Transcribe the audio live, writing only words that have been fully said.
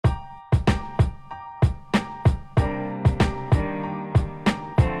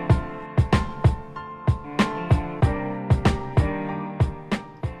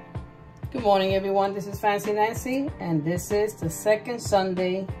Good morning, everyone. This is Fancy Nancy, and this is the second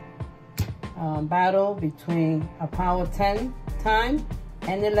Sunday battle between a power 10 time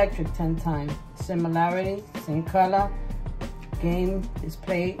and electric 10 time. Similarity, same color. Game is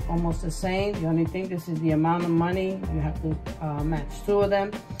played almost the same. The only thing, this is the amount of money. You have to match two of them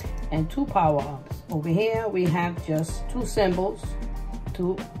and two power-ups. Over here, we have just two symbols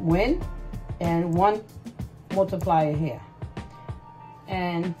to win and one multiplier here.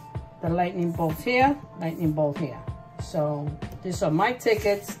 And the lightning bolt here, lightning bolt here. So these are my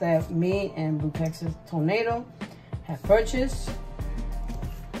tickets that me and Blue Texas Tornado have purchased.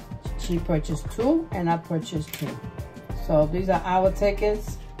 She purchased two and I purchased two. So these are our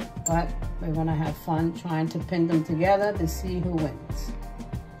tickets, but we're gonna have fun trying to pin them together to see who wins.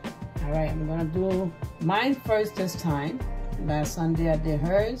 All right, I'm gonna do mine first this time. Last Sunday I did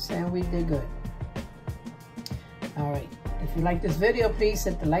hers and we did good. All right. If you like this video, please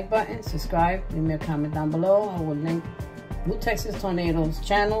hit the like button, subscribe, leave me a comment down below. I will link Blue Texas Tornado's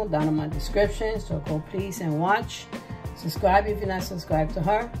channel down in my description, so go please and watch. Subscribe if you're not subscribed to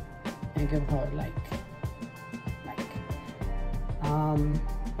her, and give her a like.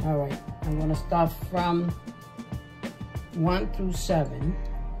 All right, I'm gonna start from 1 through 7.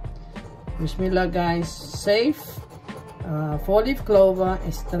 Wish me luck, guys. Safe, 4-leaf clover,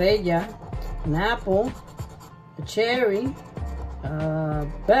 estrella, an apple, a cherry,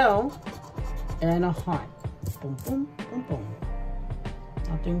 bell, and a heart. Boom, boom, boom, boom.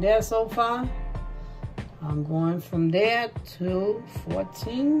 Nothing there so far. I'm going from there to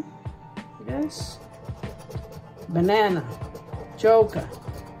 14, I guess. Banana, joker,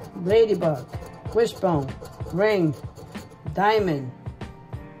 ladybug, wishbone, ring, diamond.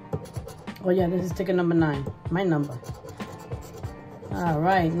 Oh yeah, this is ticket number 9, my number. All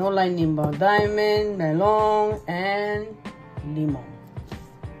right, no lightning bolt, diamond, melon, and limon.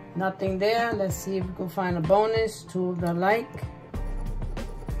 Nothing there. Let's see if we can find a bonus to the like.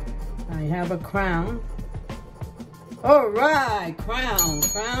 I have a crown. All right, crown,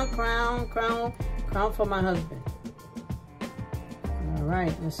 crown, crown, crown, crown for my husband. All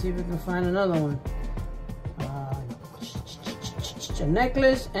right, let's see if we can find another one. A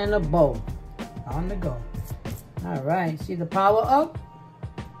necklace and a bow on the go. All right, see the power up?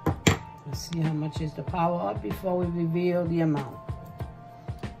 Let's see how much is the power up before we reveal the amount.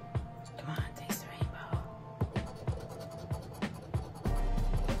 Come on, taste the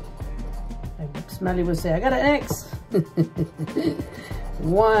rainbow. Like Smelly would say, I got an X.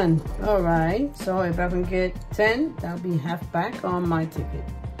 1, all right. So if I can get 10, that'll be half back on my ticket.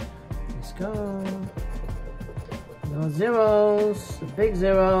 Let's go. No zeros, a big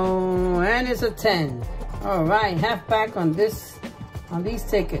 0, and it's a 10. All right, half back on this, on these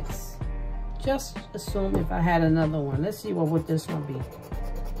tickets. Just assume if I had another one. Let's see what would this one be.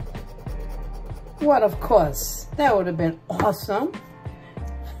 What, of course, that would have been awesome.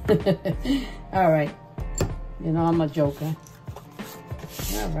 All right, you know I'm a joker.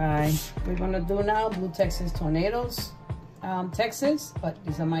 All right, we're gonna do now Blue Texas Tornadoes, Texas, but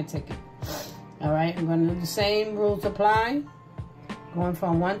these are my tickets. All right, I'm gonna do the same rules apply, going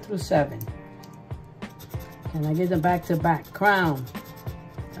from 1 through 7. Can I get them back to back? Crown.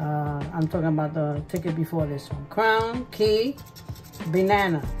 I'm talking about the ticket before this one. Crown, key,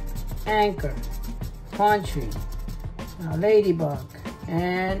 banana, anchor, palm tree, ladybug,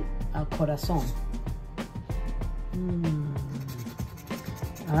 and a corazon.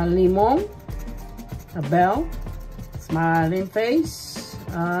 A limon, a bell, smiling face,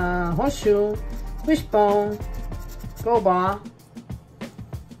 horseshoe, wishbone, go bar.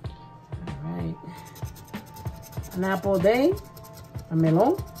 An apple day, a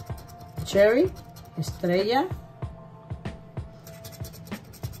melon, a cherry, estrella,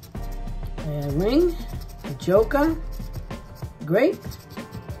 a ring, a joker, grape,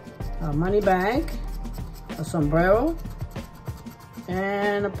 a money bag, a sombrero,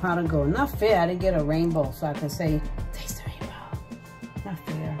 and a pot of gold. Not fair, I didn't get a rainbow, so I can say, taste the rainbow. Not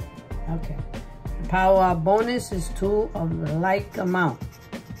fair. Okay. The power bonus is 2 of the like amount.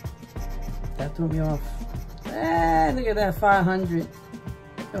 That threw me off. Look at that, 500.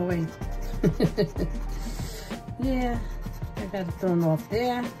 Oh, wait. Yeah, I got it thrown off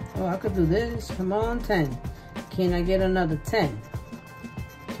there. Oh, I could do this. Come on, 10. Can I get another 10?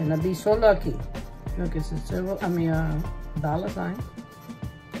 Can I be so lucky? Look, it's a 0, I mean, dollar sign.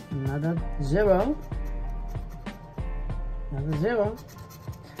 Another 0. Another 0.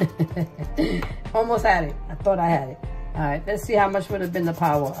 Almost had it. I thought I had it. All right, let's see how much would have been the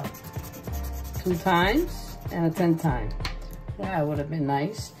power up. 2 times. And a 10 time. That would have been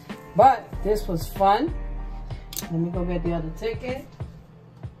nice. But this was fun. Let me go get the other ticket.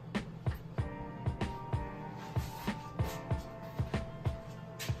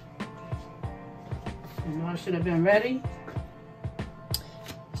 You know, I should have been ready.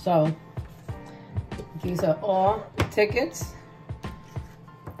 So, these are all tickets.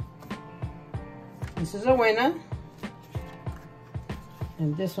 This is a winner.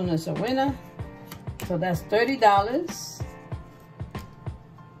 And this one is a winner. So that's $30.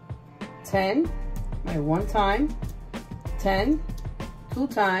 10 by one time. 10 two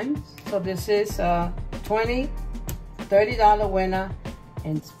times. So this is a $30 winner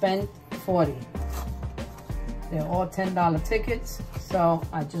and spent 40. They're all $10 tickets. So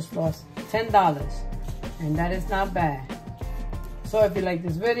I just lost $10. And that is not bad. So if you like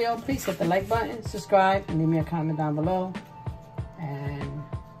this video, please hit the like button, subscribe, and leave me a comment down below. And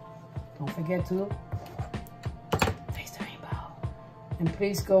don't forget to face the rainbow. And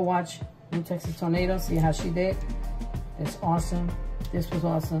please go watch New Texas Tornado, see how she did. It's awesome. This was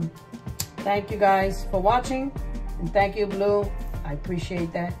awesome. Thank you guys for watching. And thank you, Blue. I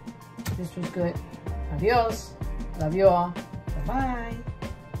appreciate that. This was good. Adios. Love you all. Bye-bye.